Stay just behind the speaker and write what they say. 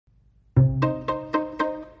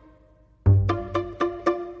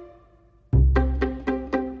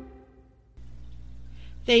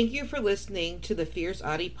Thank you for listening to the Fierce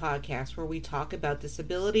Audie podcast, where we talk about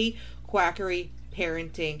disability, quackery,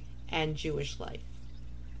 parenting, and Jewish life.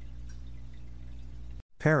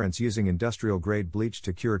 Parents using industrial-grade bleach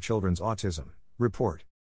to cure children's autism. Report.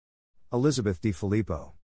 Elizabeth D.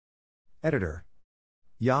 Filippo. Editor.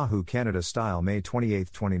 Yahoo Canada Style, May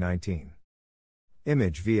 28, 2019.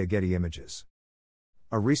 Image via Getty Images.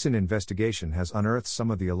 A recent investigation has unearthed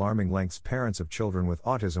some of the alarming lengths parents of children with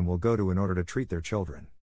autism will go to in order to treat their children.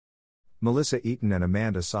 Melissa Eaton and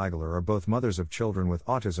Amanda Seigler are both mothers of children with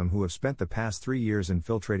autism who have spent the past 3 years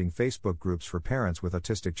infiltrating Facebook groups for parents with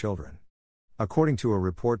autistic children. According to a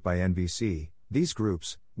report by NBC, these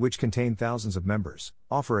groups, which contain thousands of members,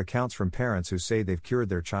 offer accounts from parents who say they've cured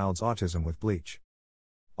their child's autism with bleach.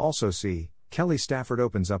 Also see, Kelly Stafford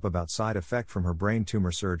opens up about side effect from her brain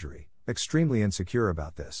tumor surgery, extremely insecure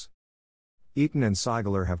about this. Eaton and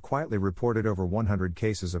Seigler have quietly reported over 100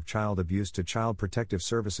 cases of child abuse to Child Protective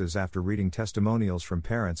Services after reading testimonials from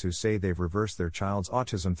parents who say they've reversed their child's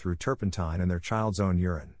autism through turpentine in their child's own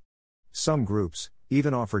urine. Some groups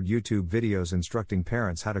even offered YouTube videos instructing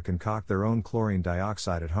parents how to concoct their own chlorine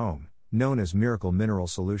dioxide at home, known as Miracle Mineral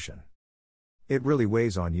Solution. It really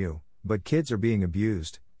weighs on you, but kids are being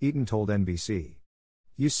abused, Eaton told NBC.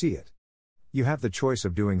 You see it. You have the choice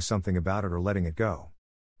of doing something about it or letting it go.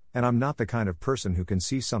 And I'm not the kind of person who can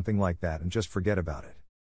see something like that and just forget about it.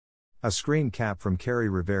 A screen cap from Kerry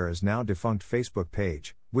Rivera's now defunct Facebook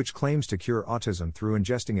page, which claims to cure autism through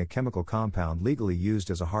ingesting a chemical compound legally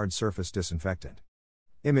used as a hard surface disinfectant.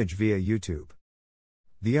 Image via YouTube.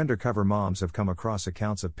 The undercover moms have come across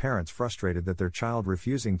accounts of parents frustrated that their child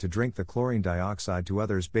refusing to drink the chlorine dioxide to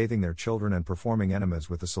others bathing their children and performing enemas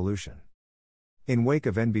with the solution. In wake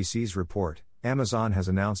of NBC's report, Amazon has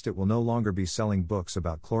announced it will no longer be selling books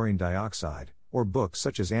about chlorine dioxide, or books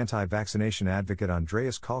such as anti-vaccination advocate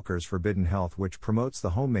Andreas Kalker's Forbidden Health, which promotes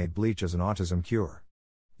the homemade bleach as an autism cure.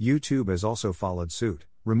 YouTube has also followed suit,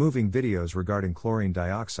 removing videos regarding chlorine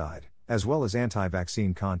dioxide, as well as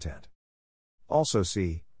anti-vaccine content. Also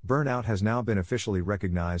see, burnout has now been officially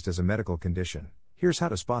recognized as a medical condition. Here's how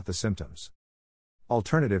to spot the symptoms.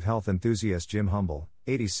 Alternative health enthusiast Jim Humble,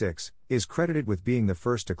 86, is credited with being the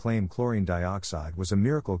first to claim chlorine dioxide was a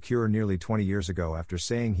miracle cure nearly 20 years ago after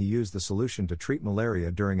saying he used the solution to treat malaria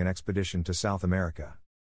during an expedition to South America.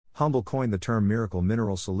 Humble coined the term miracle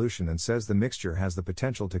mineral solution and says the mixture has the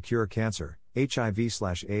potential to cure cancer,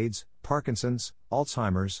 HIV/AIDS, Parkinson's,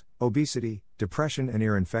 Alzheimer's, obesity, depression and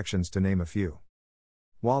ear infections, to name a few.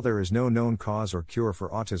 While there is no known cause or cure for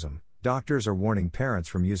autism, doctors are warning parents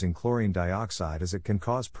from using chlorine dioxide as it can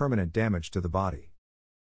cause permanent damage to the body.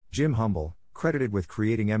 Jim Humble, credited with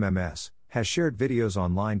creating MMS, has shared videos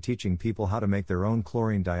online teaching people how to make their own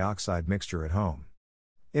chlorine dioxide mixture at home.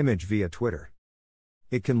 Image via Twitter.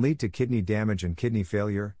 It can lead to kidney damage and kidney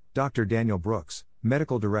failure, Dr. Daniel Brooks,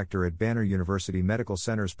 medical director at Banner University Medical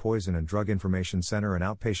Center's Poison and Drug Information Center and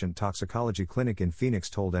Outpatient Toxicology Clinic in Phoenix,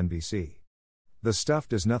 told NBC. The stuff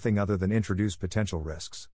does nothing other than introduce potential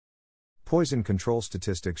risks. Poison control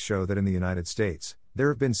statistics show that in the United States, there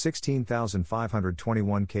have been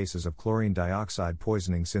 16,521 cases of chlorine dioxide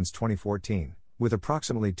poisoning since 2014, with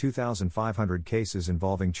approximately 2,500 cases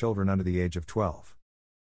involving children under the age of 12.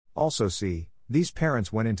 Also see, these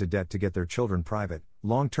parents went into debt to get their children private,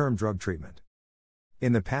 long-term drug treatment.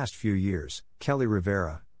 In the past few years, Kelly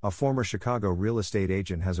Rivera, a former Chicago real estate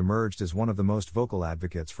agent, has emerged as one of the most vocal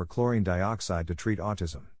advocates for chlorine dioxide to treat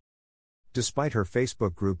autism. Despite her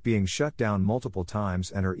Facebook group being shut down multiple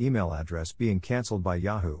times and her email address being canceled by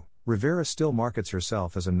Yahoo, Rivera still markets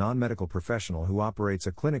herself as a non-medical professional who operates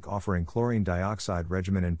a clinic offering chlorine dioxide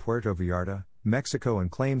regimen in Puerto Vallarta, Mexico, and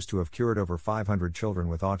claims to have cured over 500 children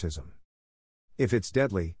with autism. If it's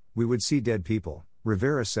deadly, we would see dead people,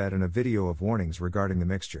 Rivera said in a video of warnings regarding the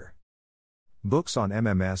mixture. Books on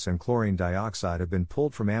MMS and chlorine dioxide have been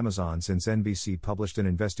pulled from Amazon since NBC published an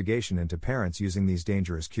investigation into parents using these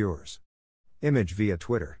dangerous cures. Image via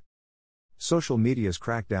Twitter. Social media's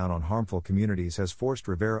crackdown on harmful communities has forced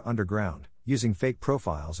Rivera underground, using fake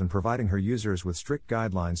profiles and providing her users with strict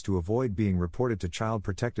guidelines to avoid being reported to Child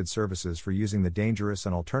Protective Services for using the dangerous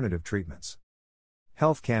and alternative treatments.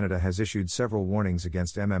 Health Canada has issued several warnings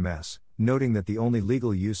against MMS, noting that the only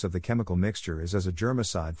legal use of the chemical mixture is as a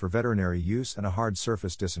germicide for veterinary use and a hard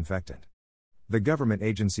surface disinfectant. The government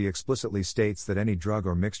agency explicitly states that any drug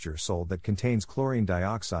or mixture sold that contains chlorine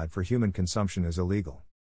dioxide for human consumption is illegal.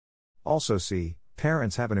 Also see,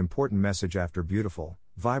 parents have an important message after beautiful,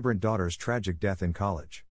 vibrant daughter's tragic death in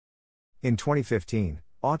college. In 2015,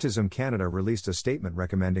 Autism Canada released a statement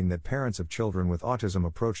recommending that parents of children with autism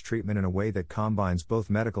approach treatment in a way that combines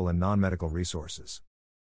both medical and non-medical resources.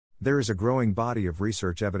 There is a growing body of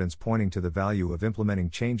research evidence pointing to the value of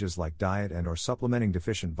implementing changes like diet and/or supplementing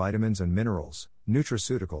deficient vitamins and minerals,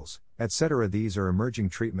 nutraceuticals, etc. These are emerging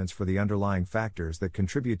treatments for the underlying factors that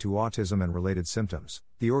contribute to autism and related symptoms,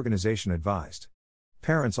 the organization advised.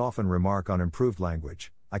 Parents often remark on improved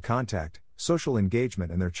language, eye contact, social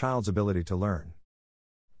engagement, and their child's ability to learn.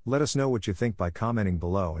 Let us know what you think by commenting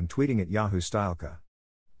below and tweeting at Yahoo Styleka.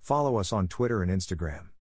 Follow us on Twitter and Instagram.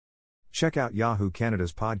 Check out Yahoo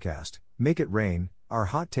Canada's podcast, Make It Rain, our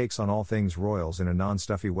hot takes on all things Royals in a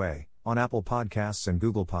non-stuffy way, on Apple Podcasts and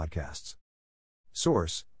Google Podcasts.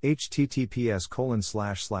 Source,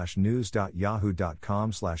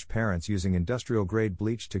 https://news.yahoo.com/parents using industrial-grade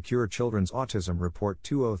bleach to cure children's autism report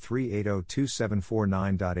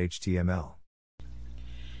 203802749.html.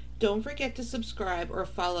 Don't forget to subscribe or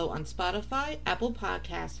follow on Spotify, Apple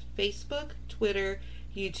Podcasts, Facebook, Twitter,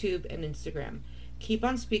 YouTube, and Instagram. Keep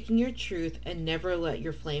on speaking your truth and never let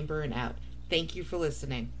your flame burn out. Thank you for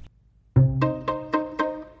listening.